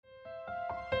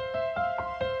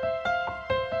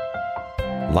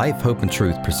Life, Hope, and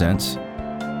Truth presents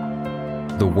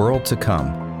The World to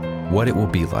Come, What It Will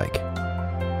Be Like.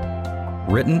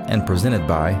 Written and presented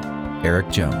by Eric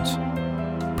Jones.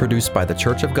 Produced by the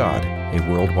Church of God, a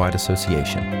worldwide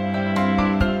association.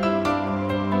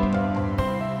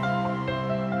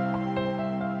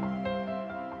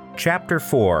 Chapter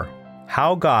 4.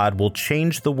 How God Will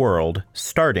Change the World,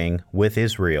 Starting with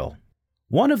Israel.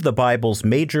 One of the Bible's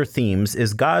major themes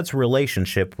is God's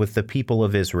relationship with the people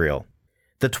of Israel.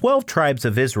 The 12 tribes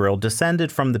of Israel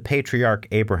descended from the patriarch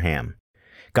Abraham.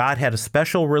 God had a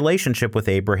special relationship with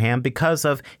Abraham because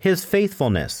of his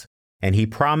faithfulness, and he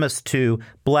promised to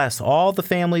bless all the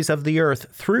families of the earth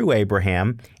through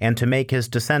Abraham and to make his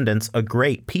descendants a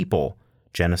great people.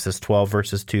 Genesis 12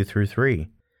 verses 2 through 3.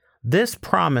 This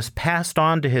promise passed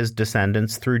on to his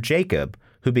descendants through Jacob,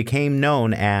 who became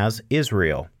known as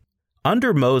Israel.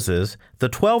 Under Moses, the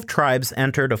 12 tribes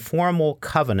entered a formal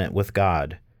covenant with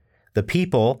God. The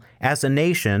people, as a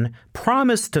nation,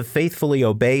 promised to faithfully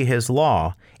obey his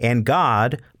law, and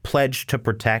God pledged to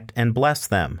protect and bless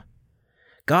them.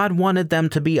 God wanted them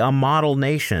to be a model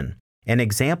nation, an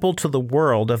example to the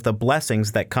world of the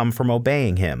blessings that come from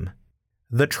obeying him.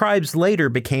 The tribes later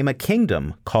became a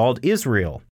kingdom called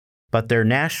Israel, but their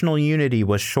national unity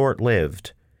was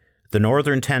short-lived. The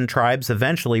northern 10 tribes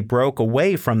eventually broke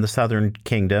away from the southern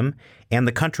kingdom, and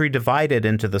the country divided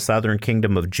into the southern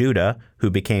kingdom of Judah, who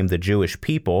became the Jewish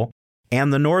people,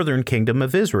 and the northern kingdom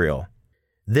of Israel.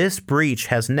 This breach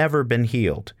has never been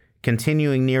healed,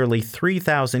 continuing nearly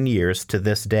 3,000 years to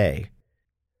this day.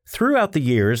 Throughout the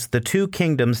years, the two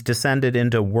kingdoms descended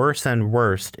into worse and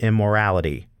worse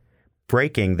immorality,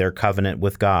 breaking their covenant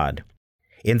with God.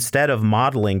 Instead of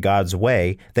modeling God's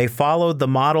way, they followed the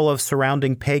model of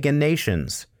surrounding pagan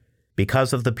nations.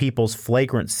 Because of the people's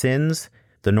flagrant sins,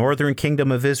 the northern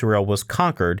kingdom of Israel was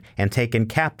conquered and taken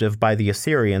captive by the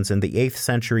Assyrians in the 8th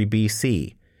century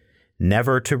BC,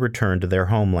 never to return to their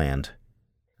homeland.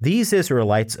 These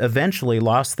Israelites eventually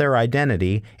lost their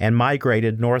identity and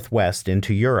migrated northwest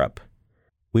into Europe.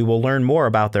 We will learn more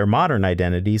about their modern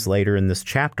identities later in this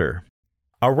chapter.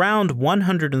 Around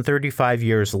 135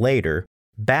 years later,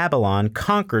 Babylon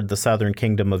conquered the southern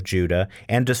kingdom of Judah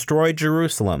and destroyed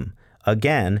Jerusalem,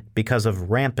 again because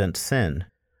of rampant sin.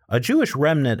 A Jewish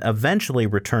remnant eventually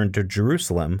returned to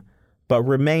Jerusalem, but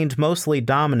remained mostly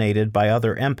dominated by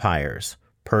other empires,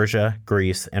 Persia,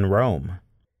 Greece, and Rome.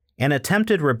 An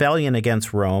attempted rebellion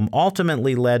against Rome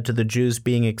ultimately led to the Jews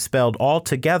being expelled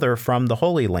altogether from the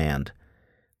Holy Land.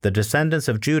 The descendants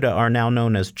of Judah are now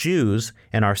known as Jews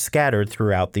and are scattered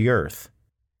throughout the earth.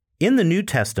 In the New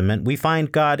Testament, we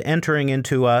find God entering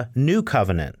into a new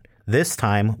covenant, this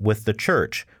time with the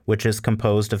church, which is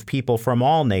composed of people from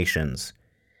all nations.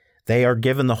 They are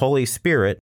given the Holy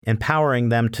Spirit, empowering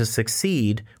them to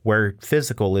succeed where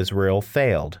physical Israel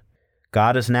failed.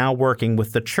 God is now working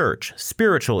with the church,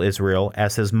 spiritual Israel,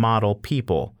 as his model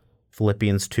people.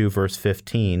 Philippians 2 verse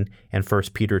 15 and 1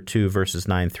 Peter 2 verses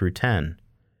 9 through 10.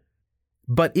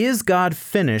 But is God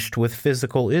finished with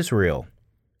physical Israel?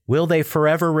 Will they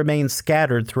forever remain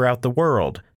scattered throughout the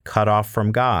world, cut off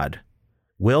from God?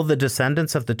 Will the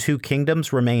descendants of the two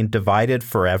kingdoms remain divided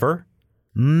forever?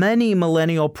 Many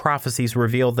millennial prophecies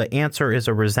reveal the answer is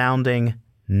a resounding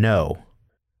no.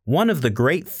 One of the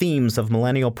great themes of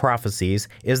millennial prophecies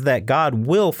is that God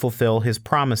will fulfill his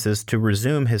promises to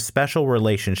resume his special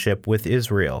relationship with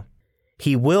Israel.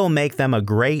 He will make them a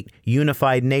great,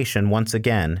 unified nation once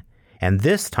again, and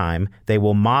this time they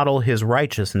will model his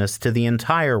righteousness to the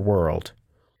entire world.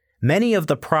 Many of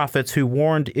the prophets who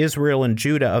warned Israel and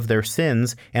Judah of their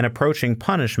sins and approaching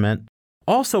punishment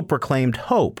also proclaimed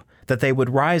hope that they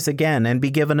would rise again and be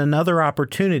given another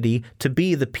opportunity to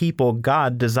be the people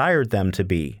God desired them to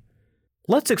be.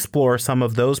 Let's explore some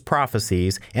of those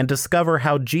prophecies and discover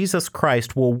how Jesus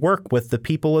Christ will work with the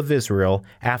people of Israel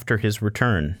after his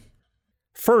return.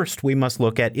 First, we must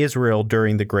look at Israel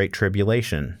during the Great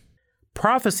Tribulation.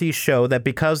 Prophecies show that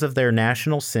because of their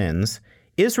national sins,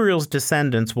 Israel's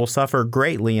descendants will suffer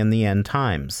greatly in the end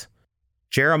times.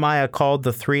 Jeremiah called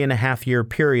the 3.5-year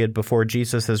period before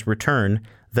Jesus' return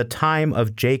the time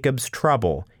of Jacob's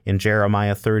trouble in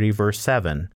Jeremiah 30 verse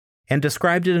 7, and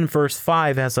described it in verse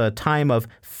 5 as a time of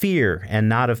fear and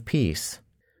not of peace.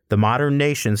 The modern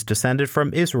nations descended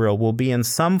from Israel will be in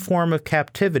some form of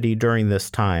captivity during this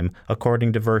time,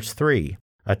 according to verse 3.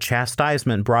 A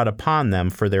chastisement brought upon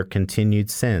them for their continued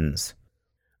sins.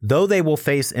 Though they will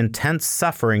face intense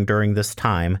suffering during this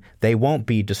time, they won't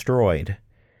be destroyed.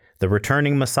 The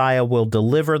returning Messiah will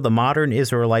deliver the modern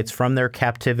Israelites from their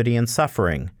captivity and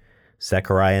suffering.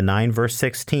 Zechariah 9 verse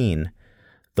 16.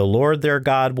 The Lord their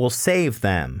God will save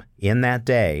them in that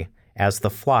day, as the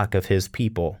flock of his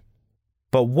people.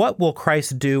 But what will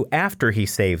Christ do after he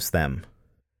saves them?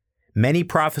 Many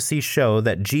prophecies show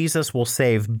that Jesus will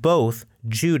save both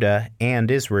Judah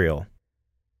and Israel.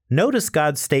 Notice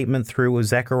God's statement through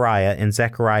Zechariah in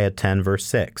Zechariah 10, verse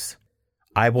 6.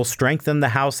 I will strengthen the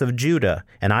house of Judah,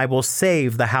 and I will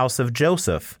save the house of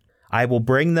Joseph. I will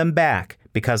bring them back,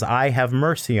 because I have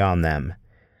mercy on them.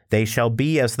 They shall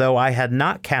be as though I had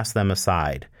not cast them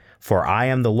aside, for I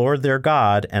am the Lord their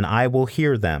God, and I will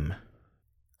hear them.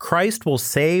 Christ will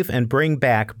save and bring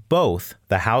back both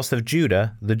the house of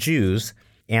Judah, the Jews,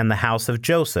 and the house of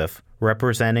Joseph,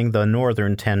 representing the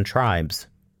northern 10 tribes.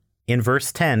 In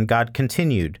verse 10, God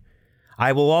continued,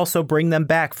 I will also bring them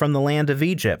back from the land of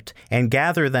Egypt, and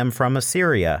gather them from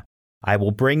Assyria. I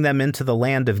will bring them into the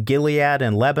land of Gilead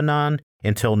and Lebanon,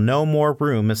 until no more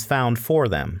room is found for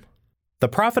them. The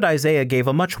prophet Isaiah gave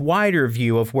a much wider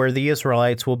view of where the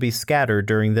Israelites will be scattered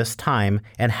during this time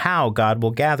and how God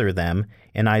will gather them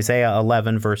in Isaiah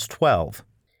 11, verse 12.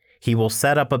 He will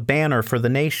set up a banner for the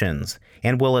nations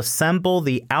and will assemble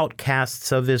the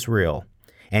outcasts of Israel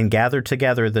and gather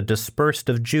together the dispersed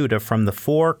of Judah from the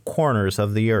 4 corners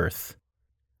of the earth.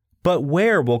 But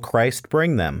where will Christ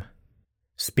bring them?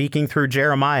 Speaking through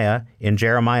Jeremiah, in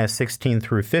Jeremiah 16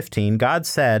 through 15, God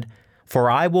said, For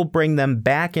I will bring them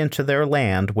back into their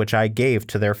land which I gave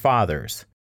to their fathers.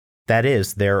 That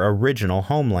is, their original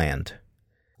homeland.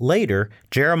 Later,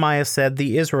 Jeremiah said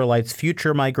the Israelites'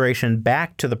 future migration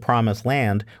back to the Promised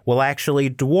Land will actually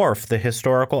dwarf the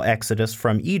historical exodus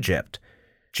from Egypt,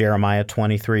 Jeremiah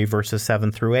 23, verses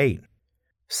 7 through 8.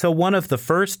 So one of the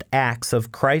first acts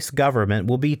of Christ's government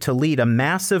will be to lead a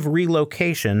massive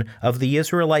relocation of the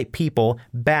Israelite people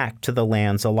back to the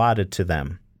lands allotted to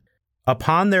them.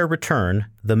 Upon their return,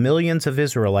 the millions of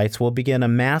Israelites will begin a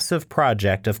massive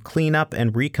project of cleanup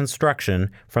and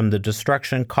reconstruction from the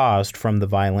destruction caused from the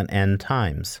violent end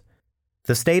times.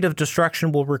 The state of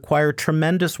destruction will require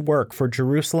tremendous work for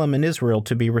Jerusalem and Israel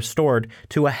to be restored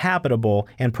to a habitable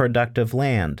and productive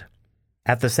land.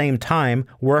 At the same time,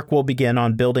 work will begin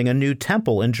on building a new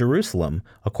temple in Jerusalem,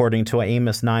 according to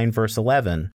Amos 9, verse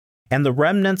 11, and the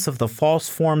remnants of the false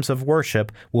forms of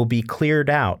worship will be cleared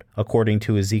out, according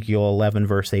to Ezekiel 11,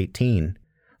 verse 18.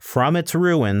 From its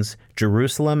ruins,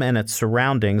 Jerusalem and its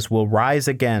surroundings will rise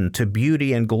again to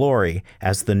beauty and glory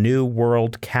as the new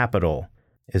world capital,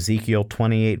 Ezekiel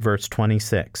 28, verse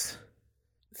 26.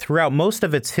 Throughout most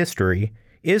of its history,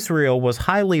 Israel was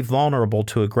highly vulnerable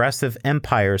to aggressive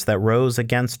empires that rose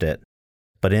against it,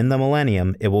 but in the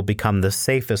millennium it will become the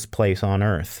safest place on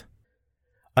earth.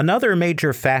 Another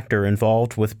major factor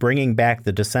involved with bringing back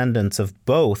the descendants of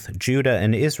both Judah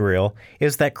and Israel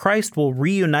is that Christ will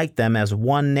reunite them as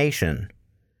one nation.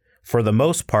 For the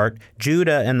most part,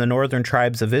 Judah and the northern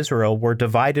tribes of Israel were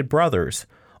divided brothers,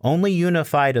 only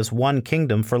unified as one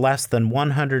kingdom for less than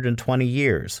 120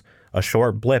 years, a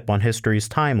short blip on history's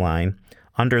timeline,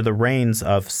 under the reigns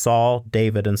of Saul,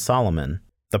 David, and Solomon.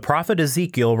 The prophet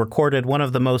Ezekiel recorded one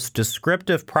of the most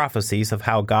descriptive prophecies of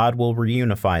how God will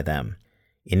reunify them.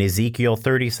 In Ezekiel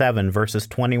 37, verses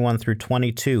 21 through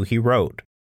 22, he wrote,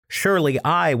 Surely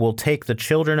I will take the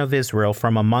children of Israel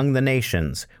from among the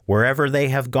nations, wherever they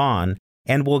have gone,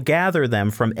 and will gather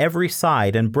them from every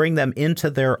side and bring them into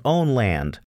their own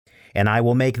land. And I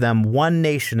will make them one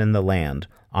nation in the land,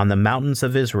 on the mountains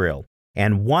of Israel,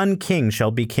 and one king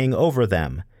shall be king over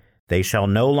them. They shall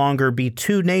no longer be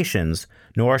 2 nations,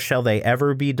 nor shall they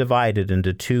ever be divided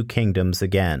into 2 kingdoms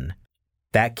again.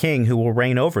 That king who will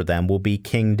reign over them will be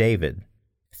King David.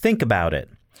 Think about it.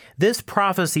 This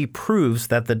prophecy proves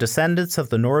that the descendants of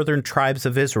the northern tribes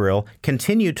of Israel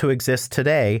continue to exist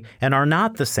today and are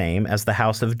not the same as the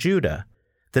house of Judah.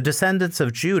 The descendants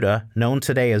of Judah, known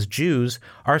today as Jews,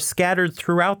 are scattered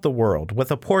throughout the world,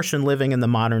 with a portion living in the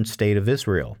modern state of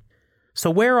Israel. So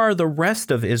where are the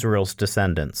rest of Israel's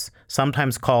descendants,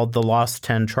 sometimes called the lost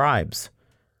 10 tribes?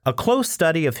 A close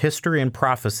study of history and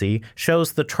prophecy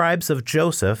shows the tribes of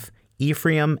Joseph,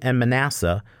 Ephraim, and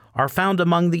Manasseh are found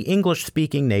among the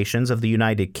English-speaking nations of the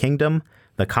United Kingdom,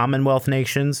 the Commonwealth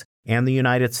nations, and the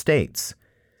United States.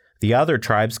 The other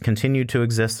tribes continue to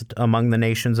exist among the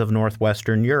nations of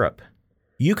northwestern Europe.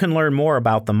 You can learn more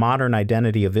about the modern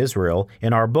identity of Israel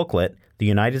in our booklet, The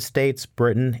United States,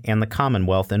 Britain, and the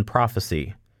Commonwealth in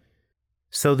Prophecy.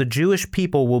 So the Jewish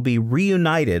people will be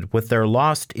reunited with their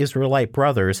lost Israelite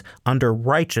brothers under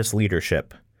righteous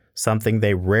leadership, something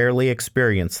they rarely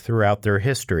experience throughout their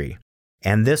history,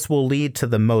 and this will lead to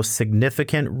the most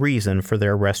significant reason for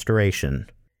their restoration.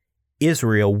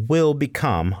 Israel will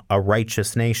become a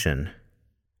righteous nation.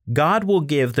 God will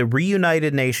give the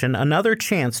reunited nation another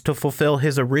chance to fulfill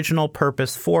his original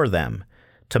purpose for them,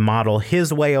 to model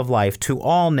his way of life to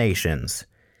all nations.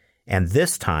 And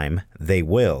this time they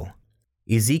will.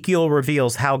 Ezekiel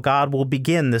reveals how God will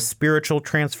begin this spiritual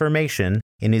transformation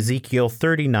in Ezekiel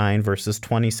 39, verses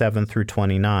 27 through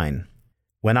 29.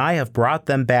 When I have brought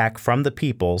them back from the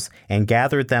peoples and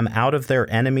gathered them out of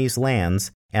their enemies'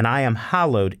 lands, and I am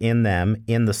hallowed in them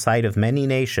in the sight of many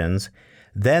nations,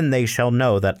 then they shall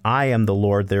know that I am the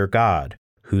Lord their God,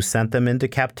 who sent them into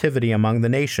captivity among the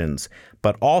nations,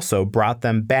 but also brought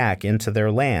them back into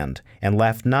their land, and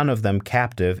left none of them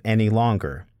captive any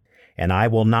longer. And I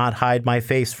will not hide my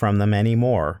face from them any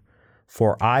more,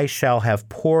 for I shall have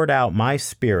poured out my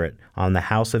Spirit on the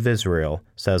house of Israel,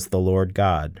 says the Lord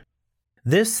God.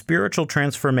 This spiritual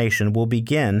transformation will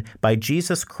begin by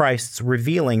Jesus Christ's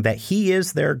revealing that He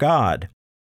is their God.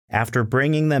 After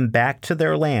bringing them back to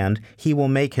their land, He will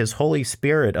make His Holy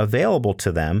Spirit available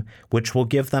to them, which will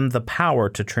give them the power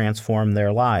to transform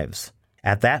their lives.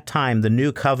 At that time, the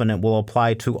new covenant will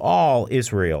apply to all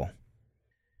Israel.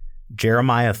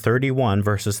 Jeremiah 31,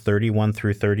 verses 31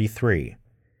 through 33.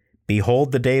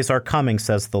 Behold, the days are coming,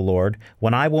 says the Lord,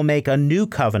 when I will make a new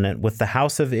covenant with the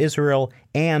house of Israel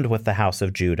and with the house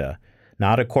of Judah,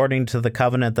 not according to the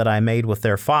covenant that I made with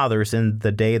their fathers in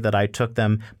the day that I took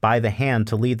them by the hand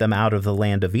to lead them out of the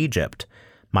land of Egypt,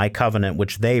 my covenant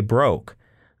which they broke,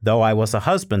 though I was a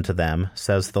husband to them,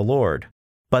 says the Lord.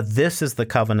 But this is the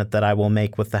covenant that I will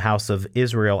make with the house of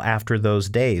Israel after those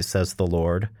days, says the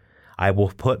Lord. I will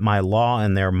put my law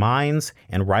in their minds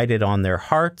and write it on their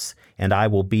hearts, and I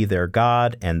will be their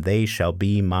God, and they shall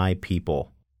be my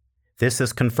people. This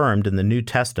is confirmed in the New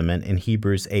Testament in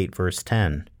Hebrews 8, verse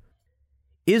 10.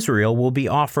 Israel will be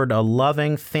offered a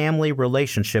loving family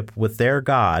relationship with their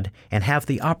God and have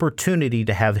the opportunity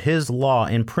to have His law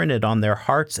imprinted on their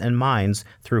hearts and minds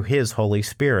through His Holy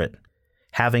Spirit.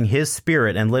 Having His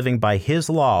Spirit and living by His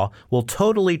law will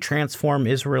totally transform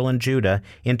Israel and Judah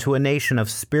into a nation of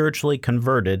spiritually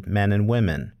converted men and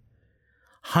women.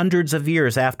 Hundreds of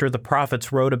years after the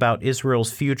prophets wrote about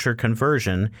Israel's future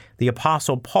conversion, the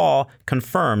Apostle Paul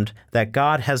confirmed that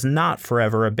God has not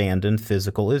forever abandoned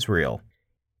physical Israel.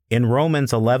 In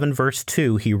Romans 11, verse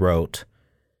 2, he wrote,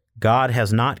 God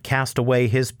has not cast away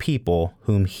His people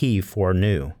whom He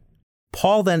foreknew.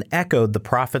 Paul then echoed the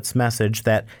prophet's message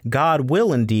that God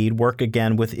will indeed work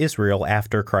again with Israel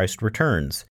after Christ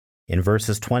returns. In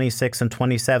verses 26 and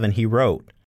 27, he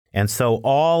wrote, And so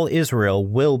all Israel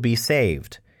will be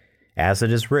saved. As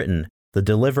it is written, the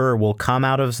deliverer will come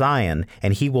out of Zion,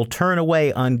 and He will turn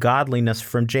away ungodliness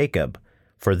from Jacob.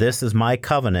 For this is my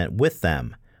covenant with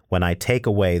them, when I take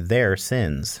away their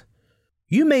sins.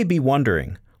 You may be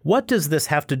wondering, what does this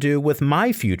have to do with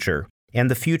my future and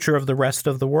the future of the rest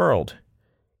of the world?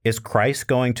 Is Christ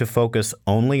going to focus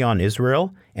only on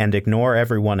Israel and ignore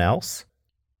everyone else?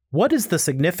 What is the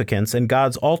significance and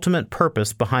God's ultimate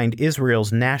purpose behind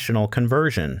Israel's national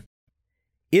conversion?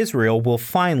 Israel will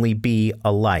finally be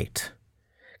a light.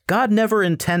 God never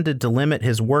intended to limit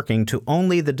His working to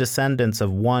only the descendants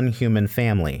of one human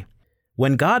family.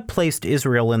 When God placed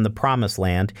Israel in the Promised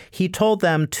Land, He told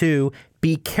them to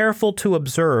be careful to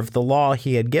observe the law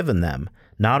He had given them,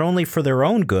 not only for their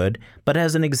own good, but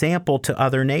as an example to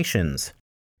other nations.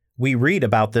 We read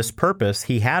about this purpose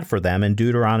He had for them in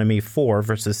Deuteronomy 4,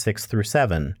 verses 6 through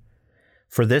 7.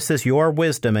 For this is your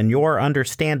wisdom and your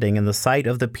understanding in the sight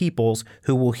of the peoples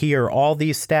who will hear all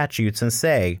these statutes and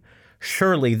say,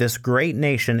 Surely this great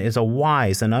nation is a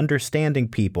wise and understanding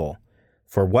people.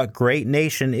 For what great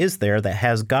nation is there that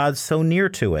has God so near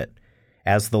to it,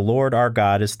 as the Lord our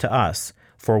God is to us,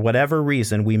 for whatever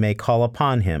reason we may call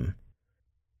upon Him?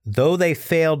 Though they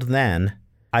failed then,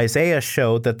 Isaiah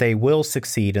showed that they will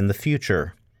succeed in the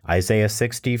future. Isaiah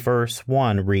 60 verse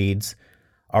 1 reads,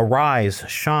 Arise,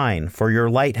 shine, for your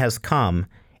light has come,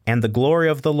 and the glory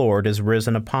of the Lord is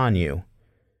risen upon you.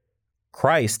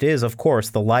 Christ is, of course,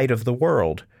 the light of the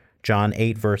world, John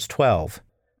 8 verse 12.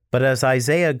 But as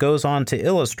Isaiah goes on to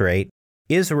illustrate,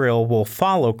 Israel will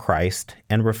follow Christ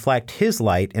and reflect His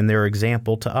light in their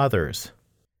example to others.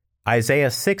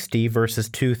 Isaiah 60 verses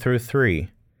 2 through 3.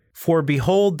 For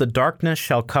behold, the darkness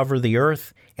shall cover the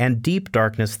earth, and deep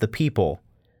darkness the people.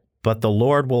 But the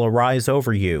Lord will arise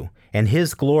over you, and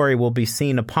His glory will be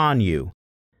seen upon you.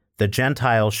 The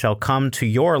Gentiles shall come to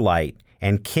your light,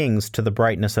 and kings to the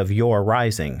brightness of your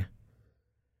rising.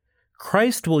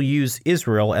 Christ will use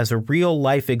Israel as a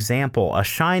real-life example, a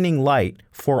shining light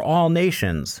for all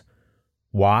nations.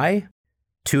 Why?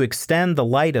 To extend the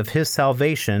light of His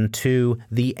salvation to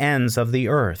the ends of the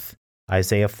earth.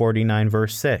 Isaiah 49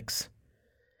 verse 6.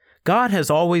 God has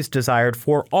always desired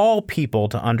for all people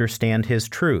to understand His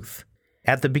truth.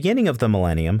 At the beginning of the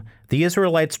millennium, the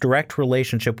Israelites' direct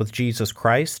relationship with Jesus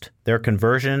Christ, their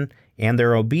conversion, and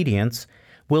their obedience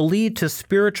will lead to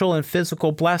spiritual and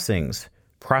physical blessings,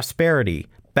 prosperity,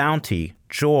 bounty,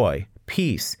 joy,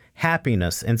 peace,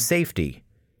 happiness, and safety.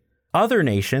 Other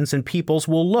nations and peoples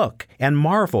will look and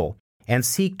marvel and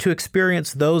seek to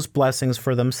experience those blessings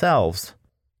for themselves.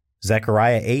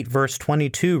 Zechariah 8 verse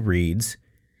 22 reads,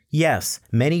 "Yes,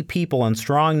 many people and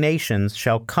strong nations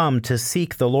shall come to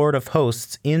seek the Lord of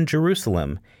hosts in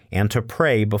Jerusalem and to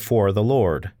pray before the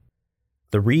Lord."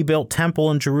 The rebuilt temple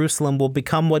in Jerusalem will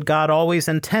become what God always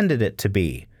intended it to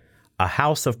be, a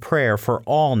house of prayer for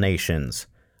all nations.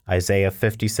 Isaiah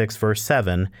 56 verse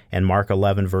 7 and Mark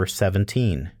 11 verse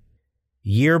 17.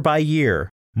 Year by year,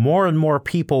 more and more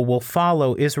people will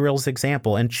follow Israel's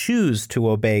example and choose to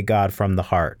obey God from the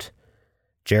heart.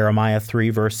 Jeremiah 3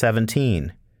 verse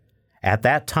 17. At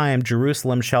that time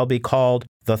Jerusalem shall be called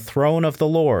the throne of the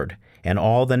Lord, and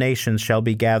all the nations shall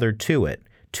be gathered to it,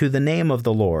 to the name of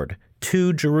the Lord,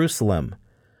 to Jerusalem.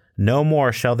 No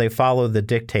more shall they follow the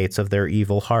dictates of their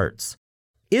evil hearts.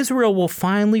 Israel will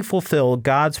finally fulfill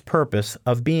God's purpose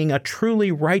of being a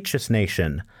truly righteous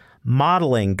nation,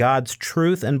 modeling God's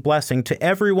truth and blessing to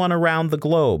everyone around the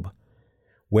globe.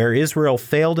 Where Israel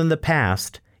failed in the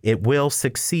past, it will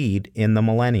succeed in the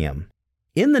millennium.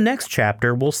 In the next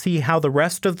chapter, we'll see how the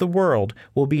rest of the world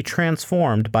will be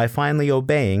transformed by finally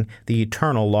obeying the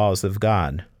eternal laws of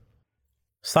God.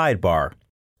 Sidebar: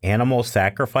 Animal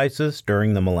sacrifices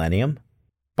during the millennium?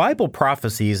 Bible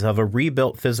prophecies of a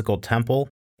rebuilt physical temple,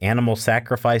 animal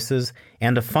sacrifices,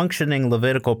 and a functioning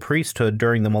Levitical priesthood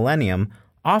during the millennium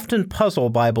often puzzle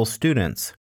Bible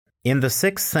students. In the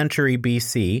 6th century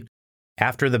BC,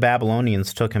 after the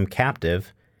Babylonians took him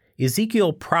captive,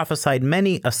 Ezekiel prophesied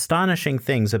many astonishing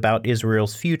things about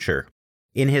Israel's future.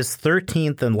 In his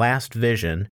 13th and last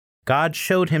vision, God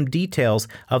showed him details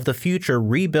of the future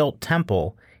rebuilt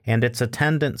temple and its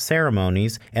attendant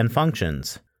ceremonies and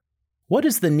functions. What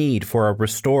is the need for a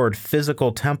restored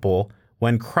physical temple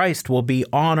when Christ will be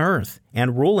on earth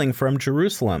and ruling from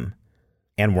Jerusalem?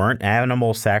 And weren't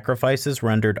animal sacrifices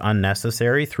rendered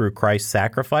unnecessary through Christ's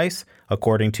sacrifice,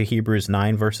 according to Hebrews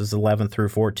 9 verses 11 through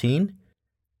 14?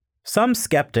 Some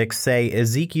skeptics say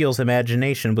Ezekiel's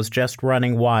imagination was just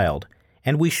running wild,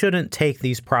 and we shouldn't take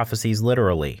these prophecies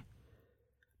literally.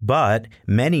 But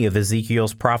many of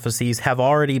Ezekiel's prophecies have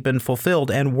already been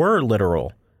fulfilled and were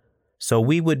literal. So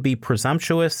we would be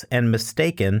presumptuous and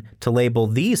mistaken to label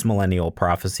these millennial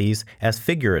prophecies as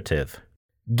figurative.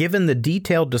 Given the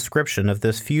detailed description of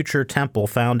this future temple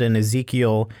found in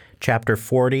Ezekiel chapter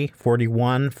 40,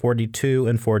 41, 42,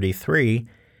 and 43,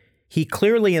 he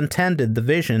clearly intended the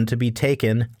vision to be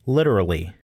taken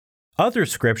literally. Other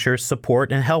scriptures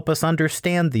support and help us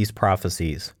understand these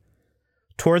prophecies.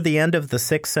 Toward the end of the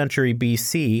 6th century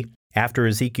BC, after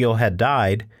Ezekiel had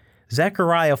died,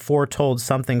 Zechariah foretold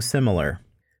something similar.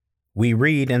 We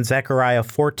read in Zechariah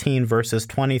 14 verses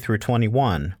 20 through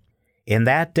 21, "In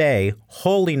that day,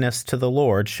 holiness to the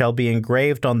Lord shall be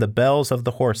engraved on the bells of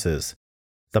the horses.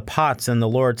 The pots in the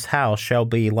Lord's house shall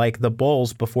be like the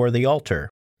bowls before the altar.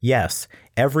 Yes,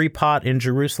 every pot in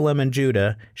Jerusalem and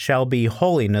Judah shall be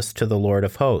holiness to the Lord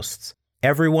of hosts.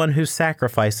 Everyone who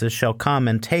sacrifices shall come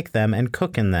and take them and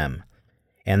cook in them.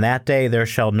 And that day there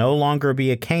shall no longer be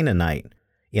a Canaanite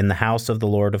in the house of the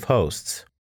Lord of hosts."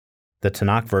 The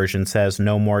Tanakh version says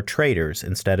no more traitors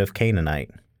instead of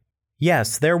Canaanite.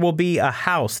 Yes, there will be a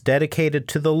house dedicated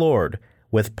to the Lord,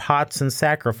 with pots and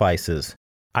sacrifices.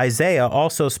 Isaiah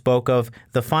also spoke of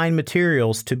the fine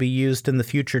materials to be used in the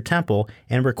future temple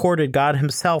and recorded God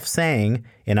himself saying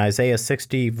in Isaiah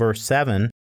 60 verse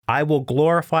 7, "I will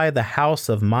glorify the house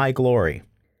of my glory."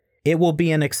 It will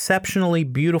be an exceptionally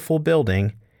beautiful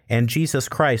building, and Jesus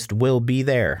Christ will be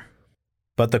there.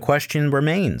 But the question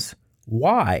remains,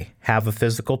 why have a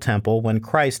physical temple when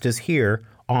Christ is here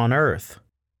on earth?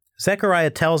 Zechariah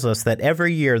tells us that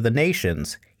every year the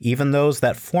nations, even those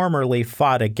that formerly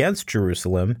fought against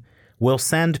Jerusalem, will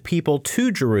send people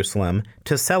to Jerusalem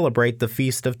to celebrate the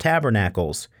Feast of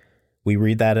Tabernacles. We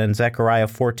read that in Zechariah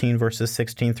 14 verses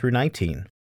 16 through 19.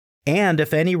 And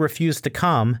if any refuse to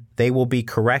come, they will be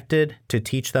corrected to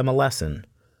teach them a lesson.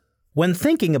 When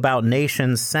thinking about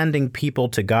nations sending people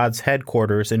to God's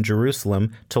headquarters in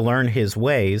Jerusalem to learn his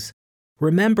ways,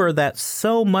 remember that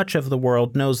so much of the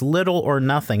world knows little or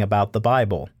nothing about the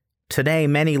Bible. Today,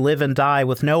 many live and die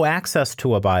with no access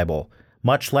to a Bible,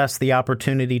 much less the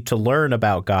opportunity to learn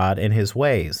about God and his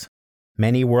ways.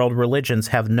 Many world religions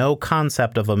have no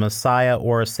concept of a Messiah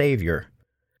or a Savior.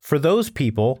 For those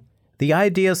people, the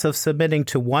ideas of submitting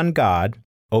to one God,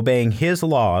 obeying his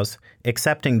laws,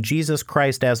 accepting Jesus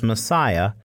Christ as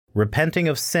Messiah, repenting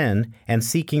of sin and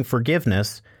seeking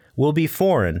forgiveness will be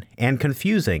foreign and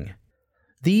confusing.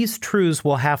 These truths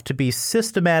will have to be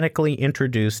systematically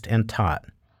introduced and taught.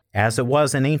 As it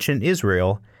was in ancient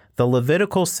Israel, the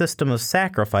Levitical system of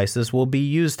sacrifices will be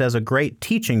used as a great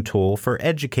teaching tool for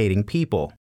educating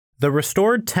people. The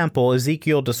restored temple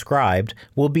Ezekiel described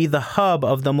will be the hub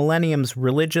of the millennium's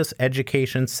religious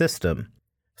education system.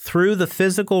 Through the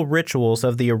physical rituals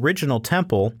of the original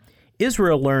temple,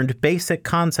 Israel learned basic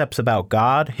concepts about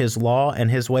God, His law,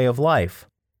 and His way of life.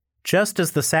 Just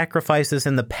as the sacrifices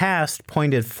in the past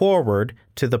pointed forward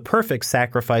to the perfect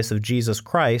sacrifice of Jesus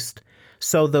Christ,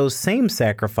 so those same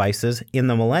sacrifices in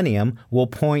the millennium will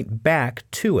point back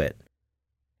to it.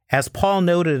 As Paul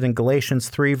noted in Galatians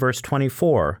 3 verse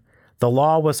 24, the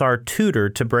law was our tutor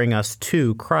to bring us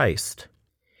to Christ.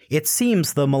 It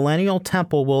seems the millennial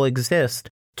temple will exist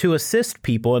to assist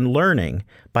people in learning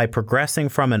by progressing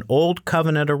from an old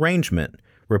covenant arrangement,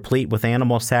 replete with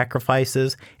animal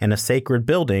sacrifices and a sacred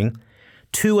building,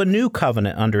 to a new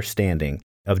covenant understanding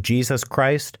of Jesus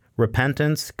Christ,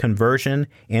 repentance, conversion,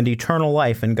 and eternal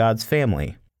life in God's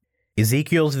family.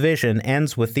 Ezekiel's vision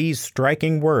ends with these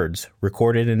striking words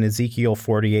recorded in Ezekiel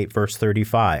 48 verse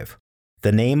 35.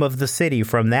 The name of the city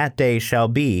from that day shall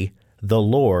be, The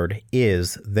Lord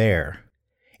is there.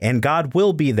 And God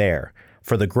will be there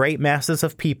for the great masses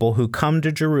of people who come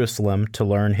to Jerusalem to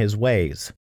learn His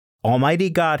ways. Almighty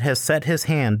God has set His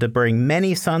hand to bring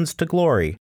many sons to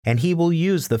glory, and He will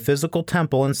use the physical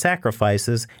temple and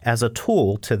sacrifices as a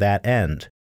tool to that end.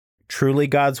 Truly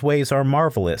God's ways are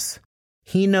marvelous.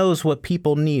 He knows what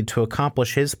people need to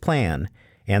accomplish His plan,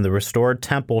 and the restored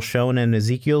temple shown in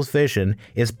Ezekiel's vision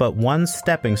is but one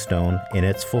stepping stone in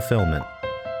its fulfillment.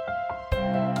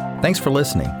 Thanks for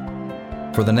listening.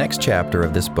 For the next chapter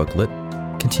of this booklet,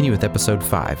 continue with Episode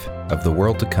 5 of The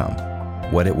World to Come,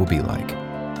 What It Will Be Like.